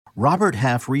Robert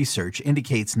Half research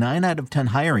indicates 9 out of 10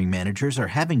 hiring managers are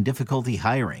having difficulty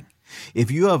hiring.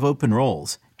 If you have open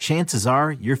roles, chances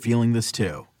are you're feeling this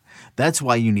too. That's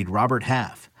why you need Robert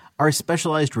Half. Our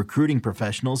specialized recruiting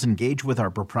professionals engage with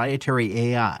our proprietary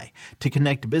AI to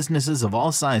connect businesses of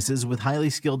all sizes with highly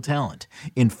skilled talent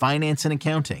in finance and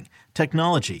accounting,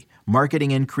 technology,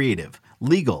 marketing and creative,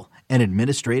 legal, and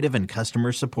administrative and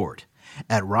customer support.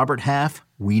 At Robert Half,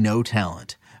 we know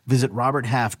talent. Visit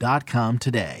roberthalf.com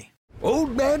today.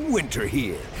 Old Man Winter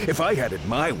here. If I had it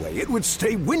my way, it would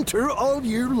stay winter all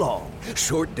year long.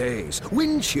 Short days,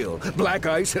 wind chill, black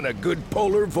ice, and a good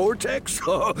polar vortex.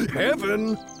 Oh,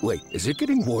 heaven! Wait, is it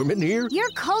getting warm in here?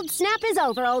 Your cold snap is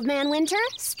over, Old Man Winter.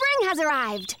 Spring has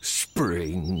arrived.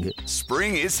 Spring.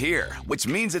 Spring is here, which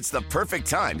means it's the perfect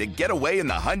time to get away in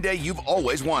the Hyundai you've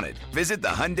always wanted. Visit the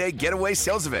Hyundai Getaway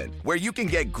Sales Event, where you can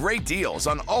get great deals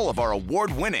on all of our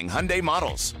award-winning Hyundai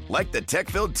models, like the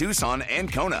tech-filled Tucson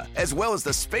and Kona, as well as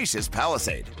the spacious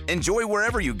Palisade. Enjoy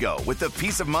wherever you go with the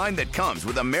peace of mind that comes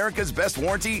with America's best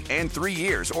warranty and 3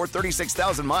 years or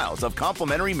 36,000 miles of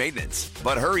complimentary maintenance.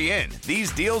 But hurry in,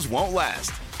 these deals won't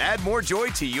last. Add more joy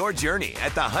to your journey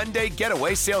at the Hyundai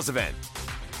Getaway Sales Event.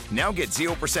 Now get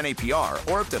 0%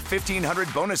 APR or up to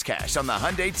 $1,500 bonus cash on the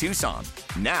Hyundai Tucson.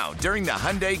 Now, during the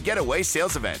Hyundai Getaway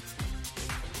Sales Event.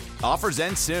 Offers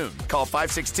end soon. Call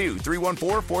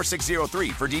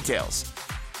 562-314-4603 for details.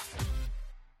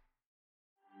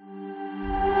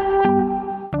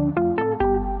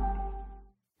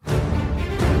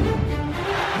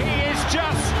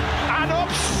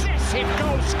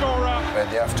 But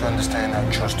they have to understand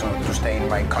I chose to stay in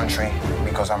my country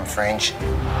because I'm French.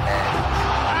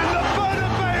 And the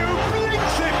Bernabeu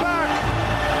blinks it back!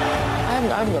 I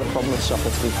haven't got a problem with soccer,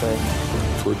 to be fair.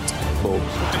 Football.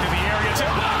 Into the area to...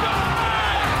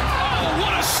 Oh,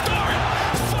 what a start!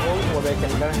 What I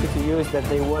can guarantee to you is that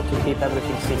they want to keep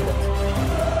everything secret.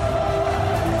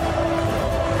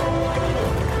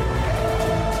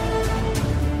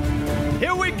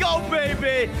 Here we go,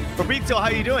 baby! Fabrizio, how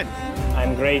you doing?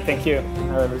 I'm great, thank you.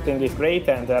 Everything is great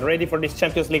and ready for this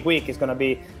Champions League week. It's going to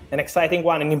be an exciting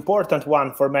one, an important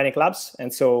one for many clubs,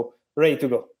 and so ready to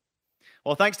go.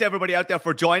 Well, thanks to everybody out there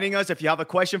for joining us. If you have a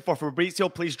question for Fabrizio,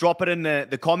 please drop it in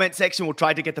the comment section. We'll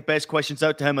try to get the best questions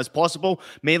out to him as possible,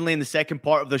 mainly in the second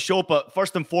part of the show. But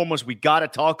first and foremost, we got to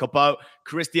talk about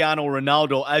Cristiano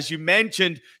Ronaldo. As you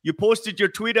mentioned, you posted your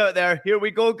tweet out there. Here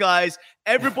we go, guys.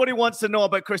 Everybody wants to know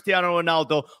about Cristiano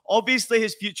Ronaldo. Obviously,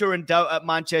 his future in doubt at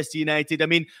Manchester United. I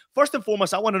mean, first and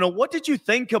foremost, I want to know, what did you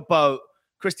think about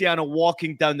Cristiano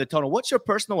walking down the tunnel? What's your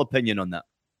personal opinion on that?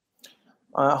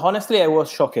 Honestly, I was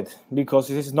shocked because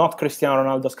this is not Cristiano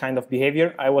Ronaldo's kind of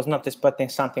behavior. I was not expecting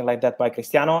something like that by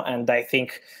Cristiano, and I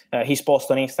think his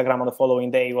post on Instagram on the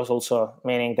following day was also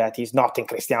meaning that he's not in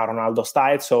Cristiano Ronaldo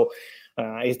style. So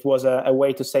it was a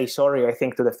way to say sorry, I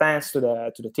think, to the fans, to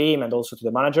the team, and also to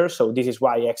the manager. So this is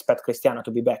why I expect Cristiano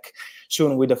to be back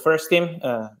soon with the first team.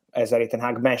 As Erik ten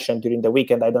Hag mentioned during the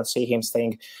weekend, I don't see him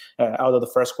staying out of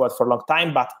the first squad for a long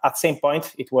time. But at the same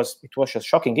point, it was a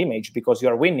shocking image because you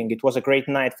are winning. It was a great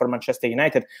night for Manchester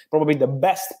United, probably the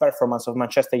best performance of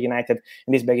Manchester United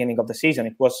in this beginning of the season.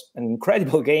 It was an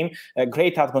incredible game, a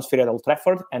great atmosphere at Old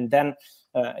Trafford, and then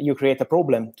you create a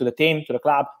problem to the team, to the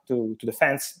club, to the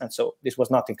fans. And so this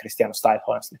was not in Cristiano style,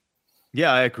 honestly.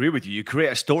 Yeah, I agree with you. You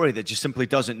create a story that just simply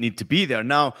doesn't need to be there.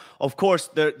 Now, of course,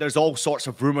 there's all sorts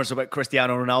of rumors about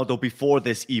Cristiano Ronaldo before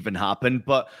this even happened.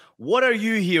 But what are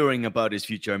you hearing about his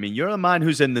future? I mean, you're a man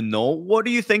who's in the know. What are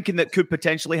you thinking that could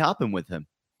potentially happen with him?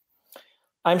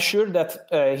 I'm sure that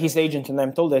his agent, and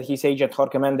I'm told that his agent,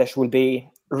 Jorge Mendes, will be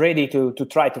ready to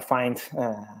try to find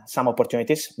some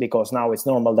opportunities, because now it's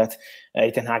normal that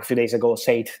Ten Hag a few days ago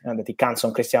said that he counts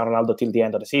on Cristiano Ronaldo till the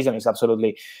end of the season. It's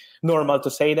absolutely normal to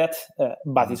say that,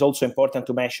 but it's also important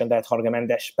to mention that Jorge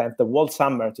Mendes spent the whole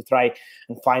summer to try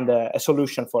and find a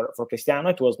solution for Cristiano.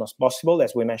 It was not possible,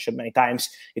 as we mentioned many times.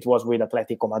 It was with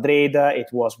Atletico Madrid, it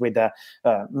was with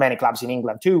many clubs in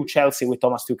England too, Chelsea, with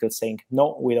Thomas Tuchel saying,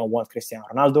 no, we don't want Cristiano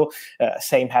Ronaldo.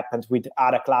 Same happened with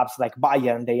other clubs like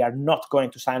Bayern. They are not going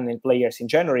to sign any players in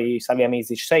January.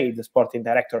 Salihamidzic said, the sporting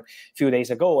director, a few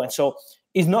days ago. And so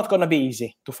it's not going to be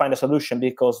easy to find a solution,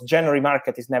 because January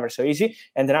market is never so easy.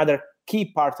 And another key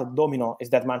part of domino is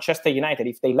that Manchester United,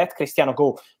 if they let Cristiano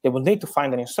go, they will need to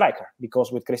find a new striker,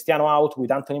 because with Cristiano out,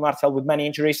 with Anthony Martial with many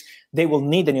injuries, they will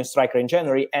need a new striker in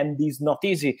January, and it's not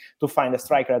easy to find a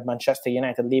striker at Manchester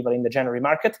United level in the January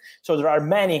market. So there are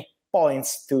many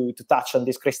points to touch on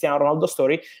this Cristiano Ronaldo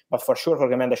story, but for sure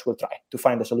Jorge Mendes will try to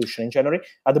find a solution in January.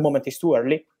 At the moment it's too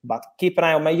early, but keep an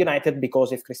eye on Man United,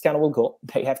 because if Cristiano will go,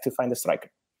 they have to find a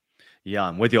striker. Yeah,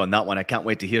 I'm with you on that one. I can't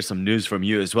wait to hear some news from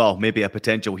you as well. Maybe a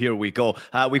potential. Here we go.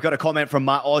 We've got a comment from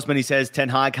Matt Osman. He says, Ten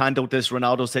Hag handled this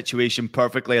Ronaldo situation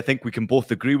perfectly. I think we can both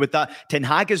agree with that. Ten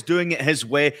Hag is doing it his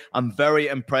way. I'm very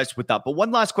impressed with that. But one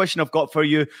last question I've got for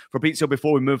you, Fabrizio,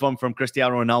 before we move on from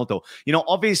Cristiano Ronaldo. You know,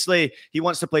 obviously, he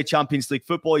wants to play Champions League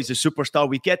football. He's a superstar.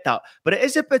 We get that. But it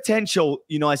is a potential,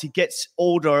 you know, as he gets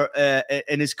older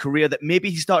in his career, that maybe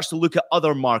he starts to look at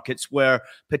other markets where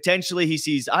potentially he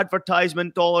sees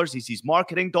advertisement dollars, he sees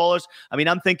marketing dollars. I mean,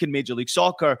 I'm thinking Major League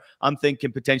Soccer. I'm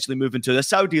thinking potentially moving to the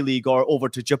Saudi League or over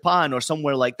to Japan or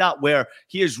somewhere like that where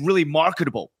he is really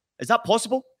marketable. Is that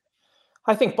possible?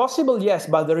 I think possible, yes.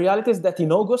 But the reality is that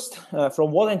in August,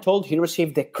 from what I'm told, he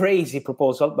received a crazy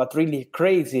proposal, but really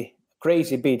crazy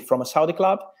bid from a Saudi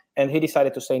club. And he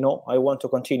decided to say, no, I want to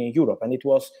continue in Europe. And it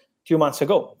was 2 months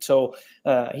ago. So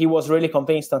he was really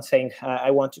convinced on saying,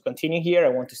 I want to continue here. I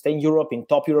want to stay in Europe, in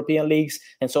top European leagues.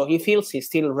 And so he feels he's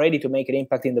still ready to make an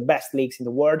impact in the best leagues in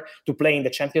the world, to play in the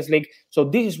Champions League. So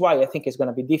this is why I think it's going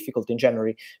to be difficult in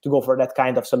January to go for that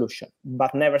kind of solution.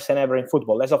 But never say never in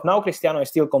football. As of now, Cristiano is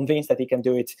still convinced that he can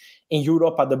do it in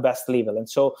Europe at the best level. And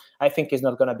so I think it's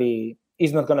not going to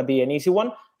be an easy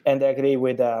one. And I agree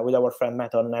with our friend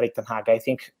Matt on Erik ten Hag. I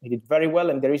think he did very well.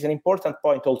 And there is an important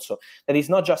point also, that it's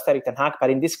not just Erik ten Hag,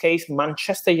 but in this case,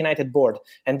 Manchester United board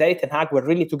and Erik ten Hag were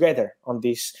really together on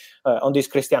this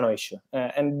Cristiano issue.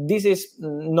 And this is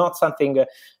not something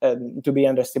to be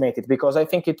underestimated, because I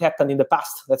think it happened in the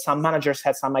past that some managers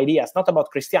had some ideas, not about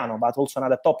Cristiano, but also on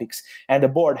other topics. And the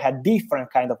board had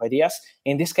different kind of ideas.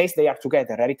 In this case, they are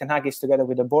together. Erik ten Hag is together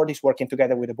with the board, is working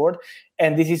together with the board.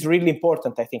 And this is really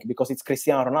important, I think, because it's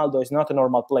Cristiano Ronaldo is not a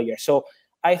normal player. So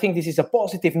I think this is a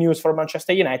positive news for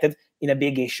Manchester United in a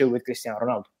big issue with Cristiano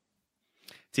Ronaldo.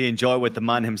 To enjoy with the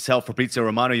man himself, Fabrizio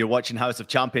Romano. You're watching House of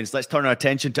Champions. Let's turn our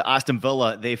attention to Aston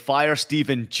Villa. They fire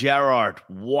Steven Gerrard.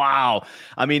 Wow.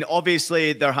 I mean,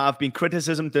 obviously, there have been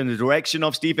criticism in the direction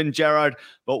of Steven Gerrard,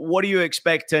 but what are you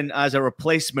expecting as a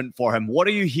replacement for him? What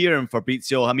are you hearing,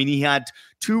 Fabrizio? I mean, he had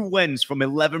 2 wins from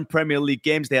 11 Premier League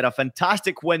games. They had a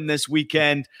fantastic win this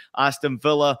weekend, Aston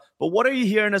Villa. But what are you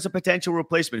hearing as a potential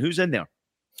replacement? Who's in there?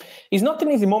 It's not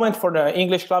an easy moment for the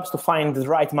English clubs to find the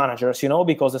right managers,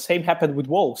 because the same happened with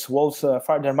Wolves. Wolves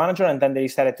fired their manager, and then they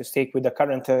decided to stick with the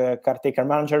current caretaker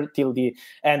manager till the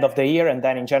end of the year, and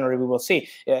then in January we will see.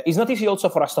 It's not easy also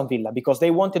for Aston Villa, because they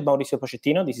wanted Mauricio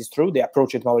Pochettino. This is true. They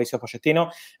approached Mauricio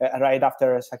Pochettino right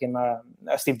after sacking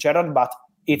Steve Gerrard, but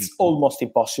it's almost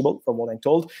impossible, from what I'm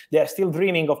told. They are still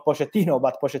dreaming of Pochettino,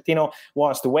 but Pochettino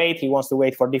wants to wait. He wants to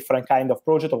wait for different kind of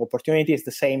project, of opportunities.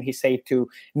 The same he said to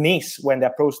Nice when they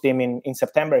approached him in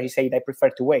September. He said, I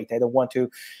prefer to wait. I don't want to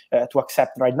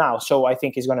accept right now. So I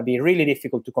think it's going to be really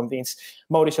difficult to convince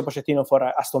Mauricio Pochettino for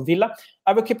Aston Villa.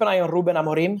 I will keep an eye on Ruben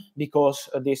Amorim, because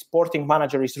the sporting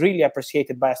manager is really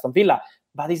appreciated by Aston Villa.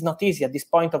 But it's not easy at this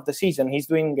point of the season. He's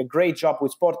doing a great job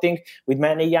with Sporting, with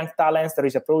many young talents. There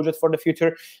is a project for the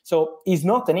future. So it's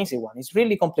not an easy one. It's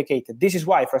really complicated. This is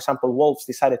why, for example, Wolves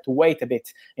decided to wait a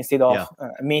bit instead of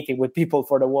meeting with people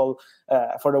for the whole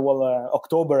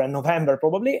October and November,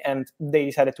 probably. And they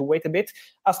decided to wait a bit.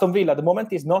 Aston Villa, at the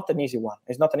moment, is not an easy one.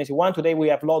 It's not an easy one. Today, we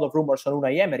have a lot of rumors on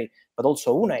Unai Emery, but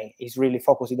also Unai is really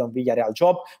focusing on Villarreal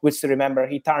job, which, remember,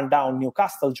 he turned down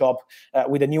Newcastle job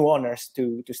with the new owners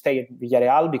to stay at Villarreal,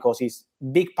 because he's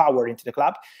big power into the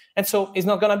club. And so it's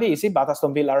not going to be easy, but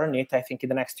Aston Villa are on it. I think in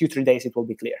the next 2-3 days it will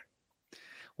be clear.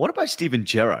 What about Steven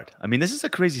Gerrard? I mean, this is a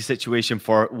crazy situation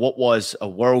for what was a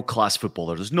world-class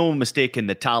footballer. There's no mistaking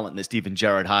the talent that Steven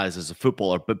Gerrard has as a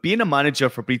footballer, but being a manager,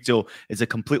 Fabrizio, is a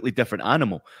completely different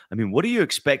animal. I mean, what are you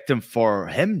expecting for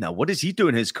him now? What does he do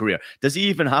in his career? Does he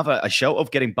even have a shout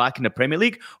of getting back in the Premier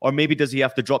League, or maybe does he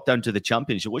have to drop down to the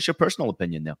Championship? What's your personal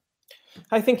opinion there?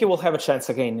 I think he will have a chance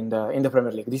again in the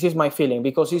Premier League. This is my feeling,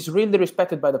 because he's really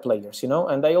respected by the players,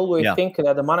 And I always think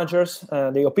that the managers,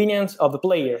 the opinions of the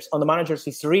players on the managers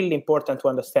is really important to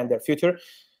understand their future.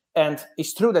 And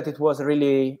it's true that it was a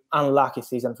really unlucky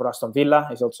season for Aston Villa.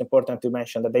 It's also important to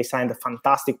mention that they signed a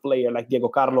fantastic player like Diego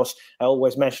Carlos. I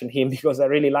always mention him because I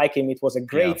really like him. It was a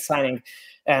great signing,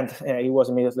 and he was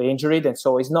immediately injured. And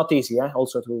so it's not easy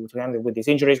also to handle with these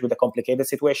injuries, with a complicated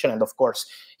situation. And of course,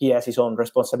 he has his own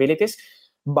responsibilities.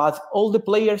 But all the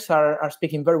players are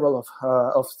speaking very well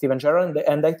of Steven Gerrard,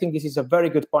 and I think this is a very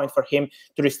good point for him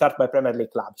to restart by Premier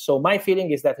League club. So my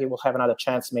feeling is that he will have another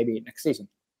chance maybe next season.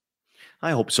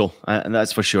 I hope so, and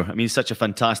that's for sure. I mean, he's such a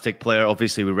fantastic player.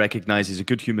 Obviously, we recognize he's a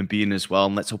good human being as well,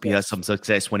 and let's hope he has some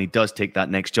success when he does take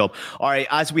that next job. All right,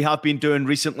 as we have been doing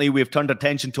recently, we've turned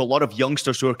attention to a lot of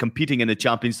youngsters who are competing in the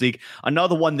Champions League.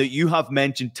 Another one that you have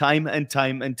mentioned time and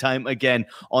time again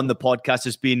on the podcast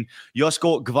has been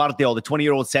Josko Gvardiol, the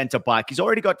 20-year-old centre-back. He's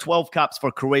already got 12 caps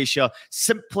for Croatia.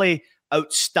 Simply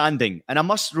outstanding. And I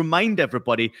must remind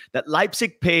everybody that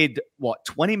Leipzig paid,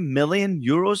 20 million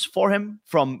euros for him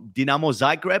from Dinamo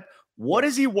Zagreb. What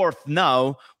is he worth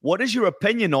now? What is your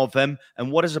opinion of him?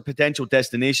 And what is a potential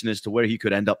destination as to where he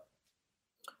could end up?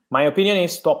 My opinion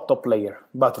is top player,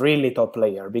 but really top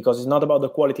player, because it's not about the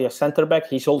quality of centre-back.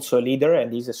 He's also a leader,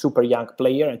 and he's a super young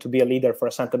player. And to be a leader for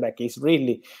a centre-back is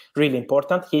really, really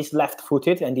important. He's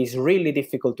left-footed, and it's really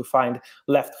difficult to find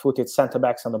left-footed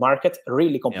centre-backs on the market.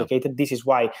 Really complicated. Yeah. This is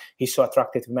why he's so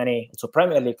attractive to many also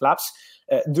Premier League clubs.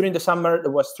 During the summer,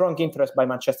 there was strong interest by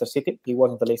Manchester City. He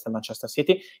wasn't the list at Manchester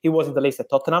City. He wasn't the list at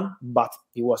Tottenham, but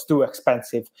he was too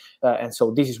expensive. And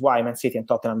so this is why Man City and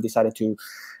Tottenham decided to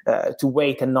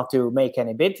wait and not to make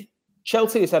any bid.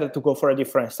 Chelsea decided to go for a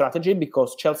different strategy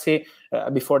because Chelsea,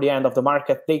 before the end of the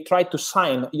market, they tried to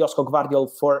sign Josko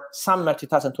Gvardiol for summer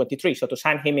 2023. So to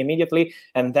sign him immediately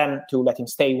and then to let him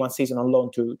stay one season on loan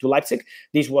to Leipzig.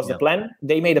 This was the plan.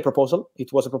 They made a proposal.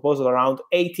 It was a proposal around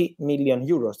 80 million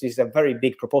euros. This is a very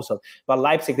big proposal. But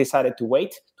Leipzig decided to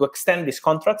wait, to extend this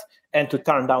contract and to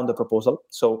turn down the proposal.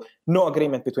 So no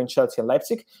agreement between Chelsea and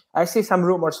Leipzig. I see some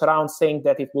rumors around saying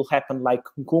that it will happen like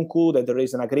Nkunku, that there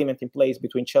is an agreement in place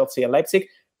between Chelsea and Leipzig.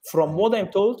 From what I'm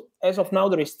told, as of now,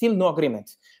 there is still no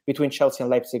agreement between Chelsea and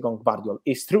Leipzig on Gvardiol.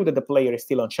 It's true that the player is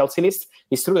still on Chelsea list.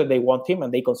 It's true that they want him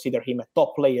and they consider him a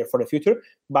top player for the future,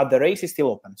 but the race is still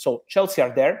open. So Chelsea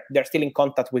are there. They're still in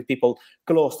contact with people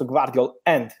close to Gvardiol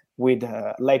and with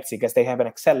Leipzig, as they have an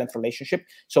excellent relationship.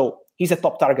 So he's a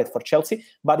top target for Chelsea,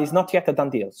 but he's not yet a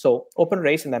done deal. So open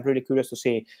race, and I'm really curious to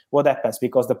see what happens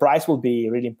because the price will be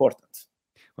really important.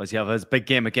 Well, as you have a big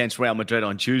game against Real Madrid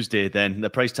on Tuesday, then the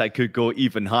price tag could go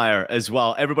even higher as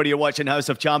well. Everybody you're watching House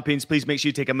of Champions, please make sure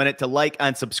you take a minute to like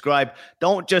and subscribe.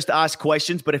 Don't just ask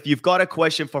questions, but if you've got a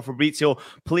question for Fabrizio,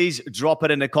 please drop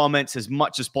it in the comments as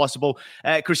much as possible.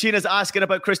 Christina's asking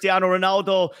about Cristiano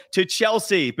Ronaldo to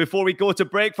Chelsea. Before we go to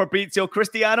break, Fabrizio,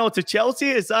 Cristiano to Chelsea,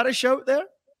 is that a shout there?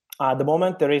 At the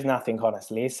moment, there is nothing,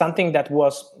 honestly. It's something that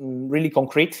was really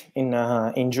concrete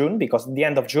in June, because at the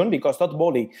end of June, because Todd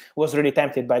Bowley was really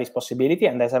tempted by this possibility.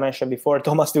 And as I mentioned before,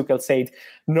 Thomas Tuchel said,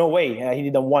 no way, he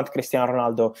didn't want Cristiano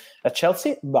Ronaldo at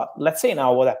Chelsea. But let's see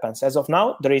now what happens. As of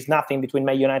now, there is nothing between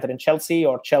Man United and Chelsea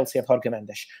or Chelsea and Jorge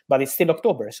Mendes. But it's still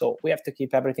October, so we have to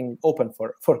keep everything open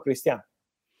for Cristiano.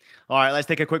 All right, let's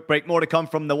take a quick break. More to come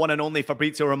from the one and only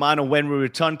Fabrizio Romano when we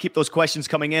return. Keep those questions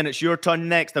coming in. It's your turn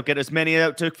next. I'll get as many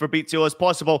out to Fabrizio as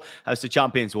possible. House of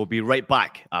Champions will be right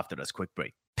back after this quick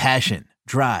break. Passion,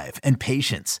 drive, and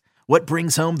patience. What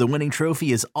brings home the winning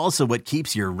trophy is also what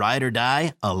keeps your ride or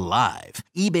die alive.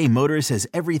 eBay Motors has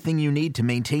everything you need to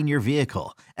maintain your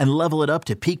vehicle and level it up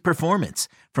to peak performance.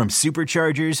 From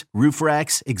superchargers, roof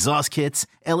racks, exhaust kits,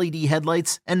 LED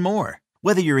headlights, and more.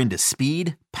 Whether you're into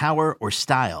speed, power, or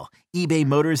style, eBay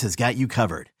Motors has got you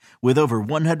covered. With over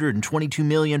 122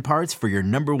 million parts for your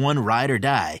number one ride or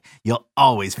die, you'll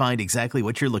always find exactly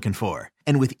what you're looking for.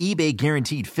 And with eBay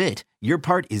Guaranteed Fit, your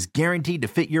part is guaranteed to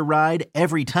fit your ride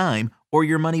every time or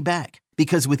your money back.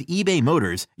 Because with eBay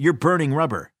Motors, you're burning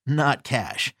rubber, not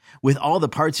cash. With all the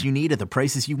parts you need at the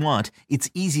prices you want,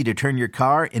 it's easy to turn your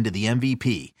car into the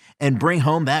MVP and bring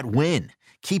home that win.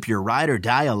 Keep your ride or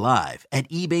die alive at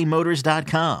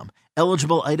ebaymotors.com.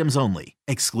 Eligible items only.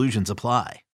 Exclusions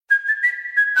apply.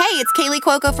 Hey, it's Kaylee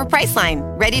Cuoco for Priceline.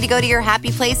 Ready to go to your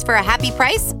happy place for a happy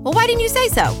price? Well, why didn't you say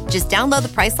so? Just download the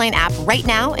Priceline app right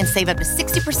now and save up to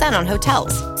 60% on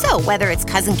hotels. So whether it's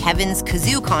Cousin Kevin's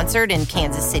Kazoo Concert in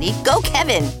Kansas City, go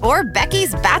Kevin, or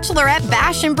Becky's Bachelorette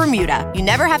Bash in Bermuda, you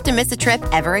never have to miss a trip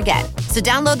ever again. So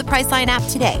download the Priceline app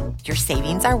today. Your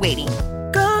savings are waiting.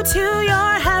 Go to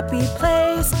your happy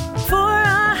place for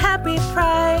a happy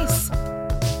price.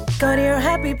 Go to your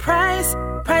happy price,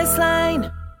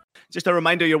 Priceline. Just a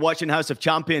reminder, you're watching House of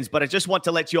Champions, but I just want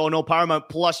to let you all know Paramount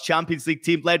Plus Champions League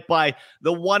team led by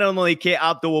the one and only Kate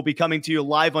Abdo will be coming to you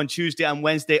live on Tuesday and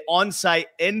Wednesday on site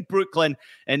in Brooklyn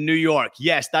and New York.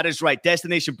 Yes, that is right.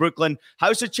 Destination Brooklyn.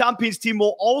 House of Champions team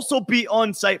will also be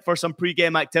on site for some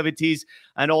pre-game activities,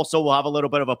 and also we'll have a little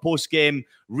bit of a post-game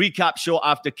recap show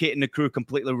after Kate and the crew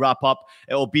completely wrap up.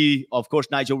 It will be, of course,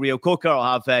 Nigel Reo-Coker.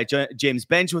 I'll have James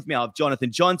Bench with me. I'll have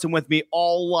Jonathan Johnson with me,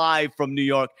 all live from New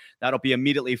York. That'll be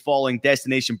immediately followed calling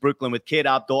Destination Brooklyn with Kate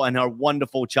Abdo and her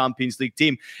wonderful Champions League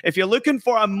team. If you're looking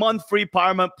for a month free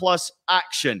Paramount Plus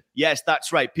action, yes,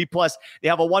 that's right. P Plus, they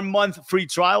have a 1 month free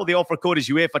trial. The offer code is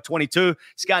UEFA22.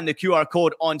 Scan the QR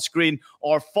code on screen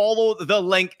or follow the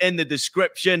link in the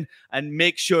description and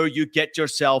make sure you get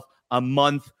yourself a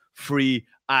month free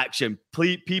action.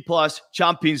 P Plus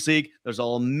Champions League. There's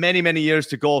many years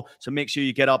to go, so make sure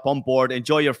you get up on board,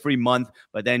 enjoy your free month,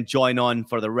 but then join on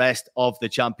for the rest of the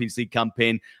Champions League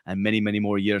campaign and many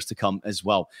more years to come as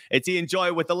well. It's Ian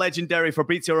Joy with the legendary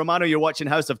Fabrizio Romano. You're watching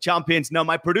House of Champions. Now,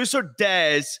 my producer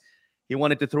Des, he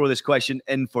wanted to throw this question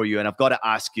in for you, and I've got to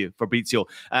ask you, Fabrizio.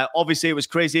 Obviously, it was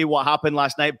crazy what happened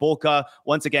last night. Boca,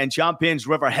 once again, champions.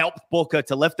 River helped Boca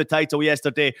to lift the title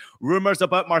yesterday. Rumors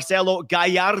about Marcelo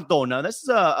Gallardo. Now, this is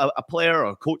a player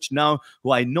or coach now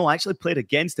who I know actually played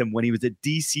against him when he was at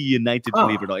DC United,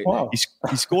 believe it or not. Wow.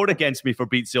 He scored against me,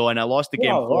 Fabrizio, and I lost the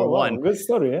game 4-1. Wow. Good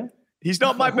story, yeah? He's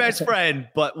not my best friend,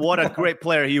 but what a great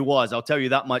player he was. I'll tell you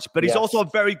that much. But he's also a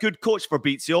very good coach,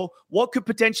 Fabrizio. What could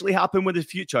potentially happen with his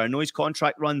future? I know his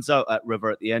contract runs out at River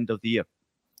at the end of the year.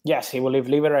 Yes, he will leave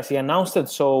River as he announced it.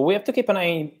 So we have to keep an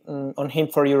eye on him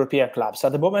for European clubs.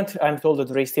 At the moment, I'm told that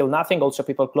there is still nothing. Also,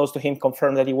 people close to him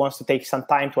confirm that he wants to take some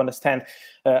time to understand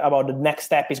about the next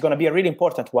step. It's going to be a really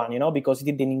important one, because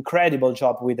he did an incredible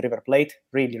job with River Plate.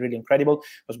 Really, really incredible.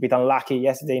 Was a bit unlucky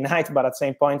yesterday night, but at the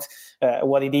same point,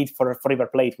 what he did for River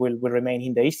Plate will remain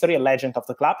in the history, a legend of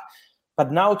the club. But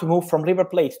now to move from River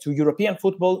Plate to European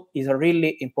football is a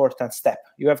really important step.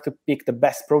 You have to pick the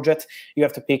best project. You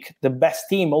have to pick the best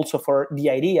team also for the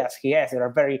ideas he has. There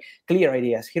are very clear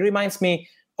ideas. He reminds me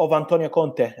of Antonio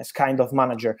Conte as kind of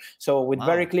manager. So with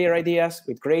very clear ideas,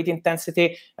 with great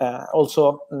intensity.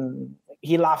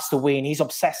 He loves to win. He's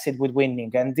obsessed with winning.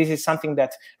 And this is something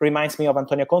that reminds me of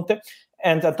Antonio Conte.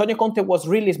 And Antonio Conte was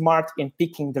really smart in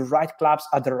picking the right clubs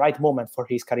at the right moment for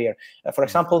his career. For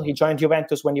example, he joined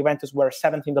Juventus when Juventus were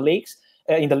seventh in the league,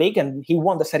 and he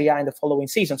won the Serie A in the following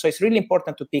season. So it's really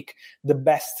important to pick the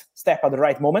best step at the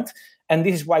right moment. And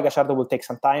this is why Gallardo will take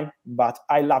some time. But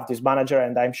I love this manager,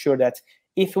 and I'm sure that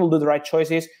if he will do the right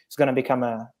choices, he's going to become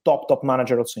a top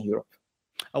manager also in Europe.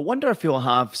 I wonder if he'll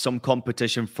have some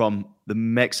competition from the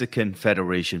Mexican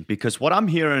Federation, because what I'm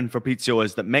hearing, Fabrizio,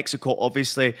 is that Mexico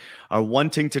obviously are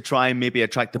wanting to try and maybe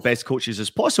attract the best coaches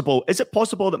as possible. Is it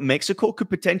possible that Mexico could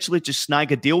potentially just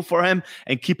snag a deal for him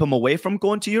and keep him away from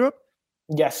going to Europe?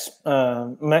 Yes,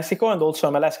 Mexico and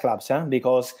also MLS clubs,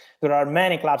 because there are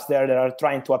many clubs there that are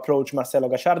trying to approach Marcelo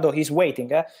Gallardo. He's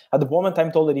waiting. At the moment,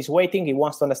 I'm told that he's waiting. He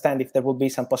wants to understand if there will be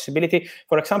some possibility.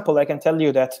 For example, I can tell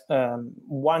you that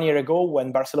 1 year ago,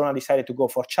 when Barcelona decided to go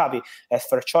for Xavi as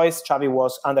first choice, Xavi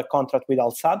was under contract with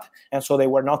Al Sadd, and so they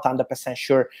were not 100%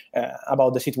 sure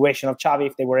about the situation of Xavi,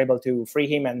 if they were able to free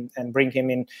him and bring him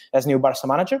in as new Barca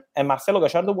manager. And Marcelo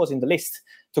Gallardo was in the list,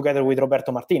 together with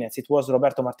Roberto Martinez. It was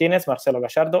Roberto Martinez, Marcelo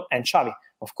Gallardo, and Xavi.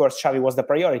 Of course, Xavi was the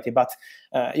priority, but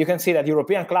you can see that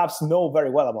European clubs know very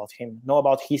well about him, know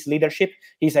about his leadership,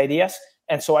 his ideas,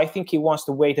 and so I think he wants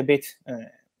to wait a bit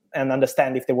and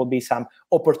understand if there will be some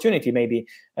opportunity maybe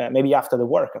after the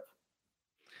World Cup.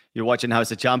 You're watching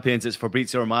House of Champions. It's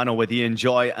Fabrizio Romano with Ian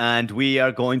Joy, and we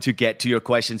are going to get to your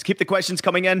questions. Keep the questions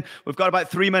coming in. We've got about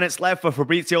 3 minutes left for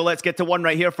Fabrizio. Let's get to one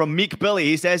right here from Meek Billy.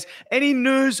 He says, any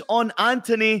news on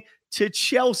Anthony to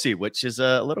Chelsea? Which is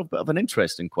a little bit of an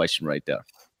interesting question right there.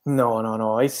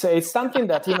 No. It's something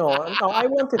that, I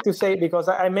wanted to say, because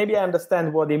I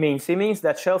understand what he means. He means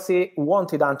that Chelsea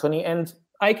wanted Anthony, and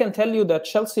I can tell you that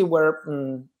Chelsea were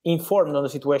informed on the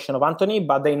situation of Anthony,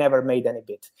 but they never made any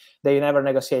bid. They never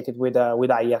negotiated with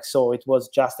Ajax, so it was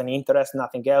just an interest,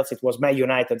 nothing else. It was Man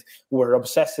United who were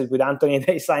obsessed with Anthony.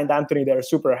 They signed Anthony. They're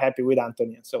super happy with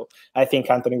Anthony. So I think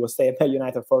Anthony will stay at Man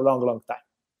United for a long, long time.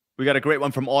 We got a great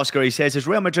one from Oscar. He says, is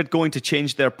Real Madrid going to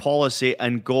change their policy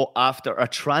and go after a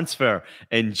transfer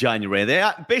in January?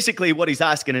 Basically, what he's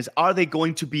asking is, are they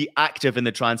going to be active in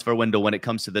the transfer window when it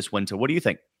comes to this winter? What do you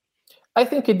think? I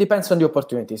think it depends on the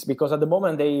opportunities, because at the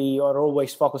moment they are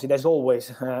always focusing, as always,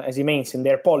 as he means, in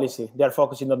their policy. They're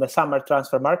focusing on the summer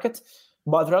transfer market.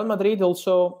 But Real Madrid are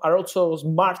also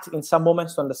smart in some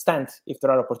moments to understand if there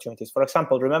are opportunities. For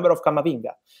example, remember of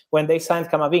Camavinga. When they signed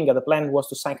Camavinga, the plan was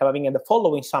to sign Camavinga the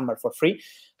following summer for free.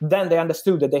 Then they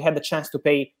understood that they had the chance to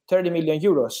pay 30 million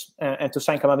euros and to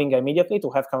sign Camavinga immediately,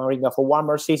 to have Camavinga for one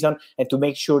more season, and to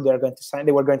make sure they were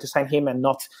going to sign him and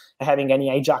not having any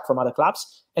hijack from other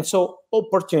clubs. And so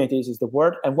opportunities is the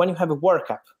word. And when you have a World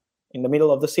Cup in the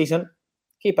middle of the season,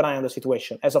 keep an eye on the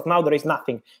situation. As of now, there is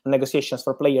nothing, negotiations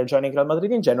for player joining Real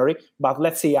Madrid in January, but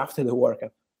let's see after the World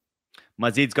Cup.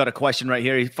 Mazid's got a question right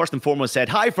here. He first and foremost said,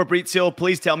 "Hi Fabrizio,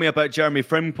 please tell me about Jeremy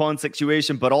Frimpong's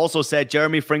situation," but also said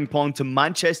Jeremy Frimpong to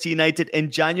Manchester United in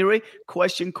January?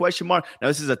 Question mark. Now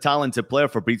this is a talented player,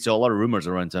 Fabrizio. A lot of rumours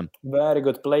around him. Very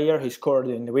good player. He scored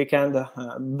in the weekend.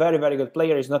 Very, very good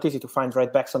player. It's not easy to find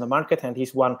right backs on the market, and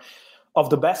he's one of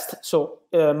the best. So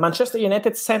Manchester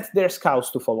United sent their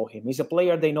scouts to follow him. He's a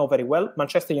player they know very well.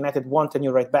 Manchester United want a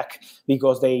new right back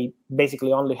because they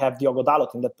basically only have Diogo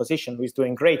Dalot in that position, who is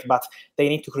doing great, but they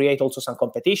need to create also some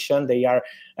competition. They are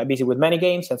busy with many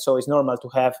games, and so it's normal to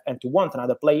have and to want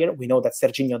another player. We know that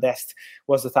Serginho Dest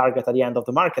was the target at the end of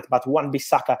the market, but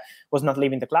Wan-Bissaka was not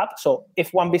leaving the club. So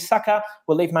if Wan-Bissaka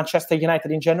will leave Manchester United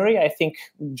in January, I think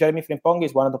Jeremy Frimpong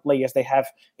is one of the players they have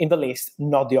in the list,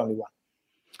 not the only one.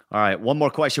 All right, one more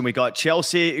question we got.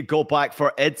 Chelsea go back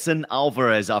for Edson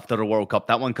Alvarez after the World Cup.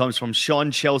 That one comes from Sean,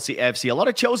 Chelsea FC. A lot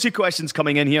of Chelsea questions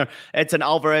coming in here. Edson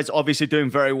Alvarez obviously doing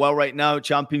very well right now.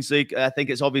 Champions League, I think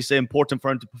it's obviously important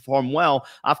for him to perform well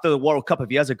after the World Cup. If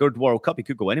he has a good World Cup, he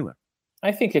could go anywhere.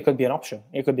 I think it could be an option.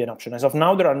 As of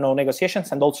now, there are no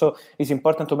negotiations. And also, it's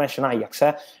important to mention Ajax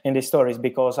in these stories,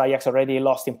 because Ajax already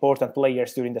lost important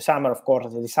players during the summer. Of course,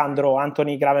 Lisandro,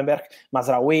 Anthony, Gravenberch,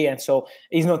 Mazraoui. And so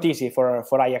it's not easy for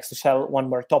Ajax to sell one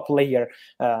more top player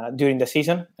during the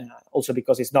season. Also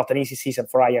because it's not an easy season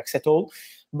for Ajax at all.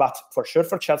 But for sure,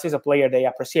 for Chelsea, is a player they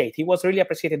appreciate. He was really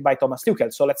appreciated by Thomas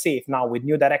Tuchel. So let's see if now with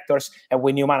new directors and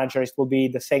with new managers, it will be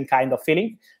the same kind of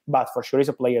feeling. But for sure, he's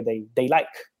a player they like.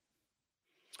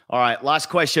 All right, last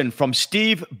question from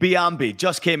Steve Biambi.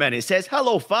 Just came in. It says,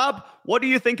 "Hello, Fab. What do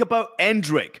you think about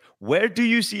Endrick? Where do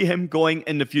you see him going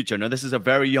in the future?" Now, this is a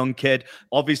very young kid,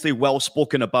 obviously well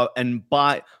spoken about. And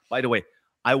by the way,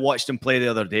 I watched him play the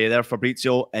other day there,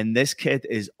 Fabrizio, and this kid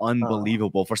is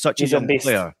unbelievable for such a young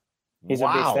player. He's a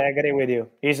beast. I agree with you.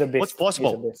 He's a beast. What's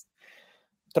possible? He's a beast.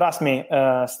 Trust me,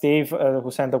 Steve,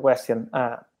 who sent the question.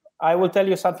 I will tell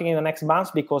you something in the next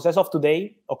months, because as of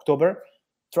today, October,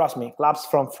 trust me, clubs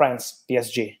from France,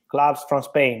 PSG, clubs from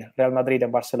Spain, Real Madrid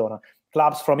and Barcelona,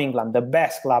 clubs from England, the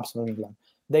best clubs from England,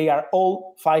 they are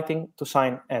all fighting to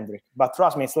sign Endrick. But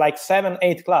trust me, it's like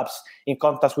 7-8 clubs in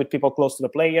contact with people close to the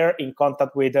player, in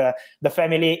contact with the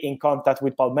family, in contact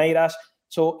with Palmeiras.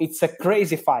 So it's a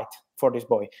crazy fight for this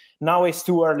boy. Now it's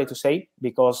too early to say,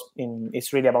 because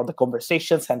it's really about the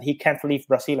conversations, and he can't leave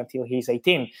Brazil until he's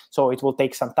 18. So it will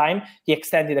take some time. He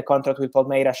extended the contract with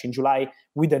Palmeiras in July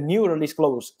with a new release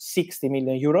clause, 60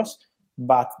 million euros.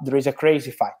 But there is a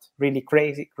crazy fight, really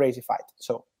crazy fight.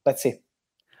 So let's see.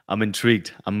 I'm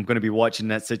intrigued. I'm going to be watching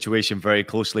that situation very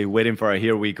closely, waiting for a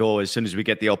here we go as soon as we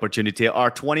get the opportunity.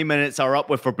 Our 20 minutes are up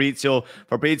with Fabrizio.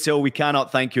 Fabrizio, we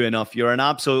cannot thank you enough. You're an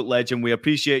absolute legend. We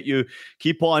appreciate you.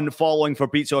 Keep on following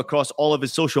Fabrizio across all of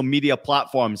his social media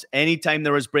platforms. Anytime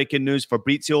there is breaking news,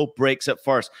 Fabrizio breaks it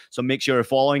first. So make sure you're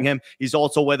following him. He's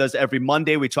also with us every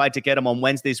Monday. We try to get him on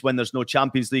Wednesdays when there's no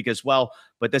Champions League as well.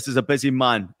 But this is a busy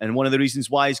man. And one of the reasons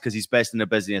why is because he's best in the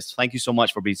business. Thank you so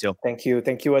much, Fabrizio. Thank you.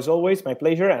 Thank you as always. My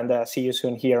pleasure. And see you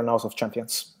soon here on House of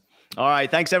Champions. All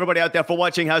right. Thanks, everybody out there, for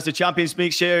watching House of Champions.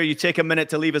 Make sure you take a minute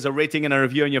to leave us a rating and a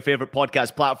review on your favorite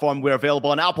podcast platform. We're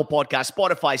available on Apple Podcasts,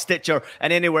 Spotify, Stitcher,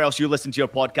 and anywhere else you listen to your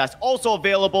podcast. Also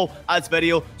available as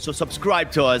video, so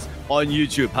subscribe to us on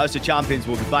YouTube. House of Champions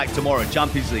will be back tomorrow.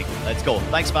 Champions League. Let's go.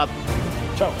 Thanks, Fab.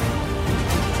 Ciao.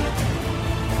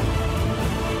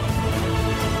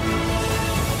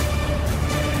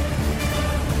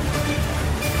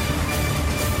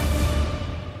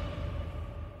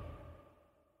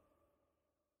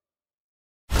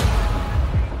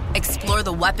 Explore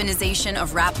the weaponization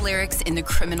of rap lyrics in the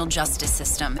criminal justice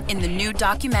system in the new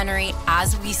documentary,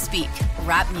 As We Speak,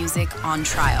 Rap Music on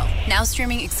Trial. Now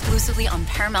streaming exclusively on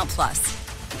Paramount+.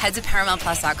 Head to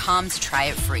ParamountPlus.com to try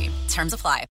it free. Terms apply.